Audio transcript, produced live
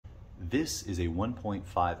This is a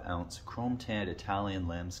 1.5 ounce chrome tanned Italian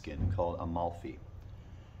lambskin called Amalfi.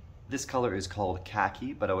 This color is called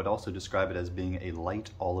Khaki, but I would also describe it as being a light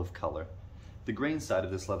olive color. The grain side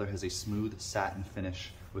of this leather has a smooth satin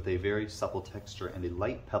finish with a very supple texture and a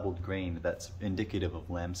light pebbled grain that's indicative of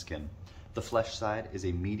lambskin. The flesh side is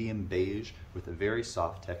a medium beige with a very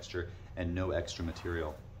soft texture and no extra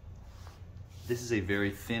material. This is a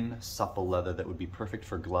very thin, supple leather that would be perfect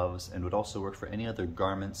for gloves and would also work for any other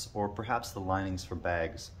garments or perhaps the linings for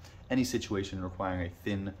bags, any situation requiring a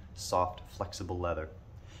thin, soft, flexible leather.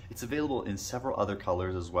 It's available in several other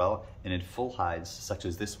colors as well and in full hides such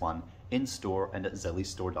as this one in store and at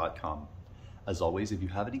ZeliSTORE.com. As always, if you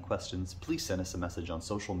have any questions, please send us a message on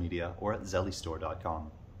social media or at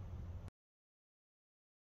ZeliSTORE.com.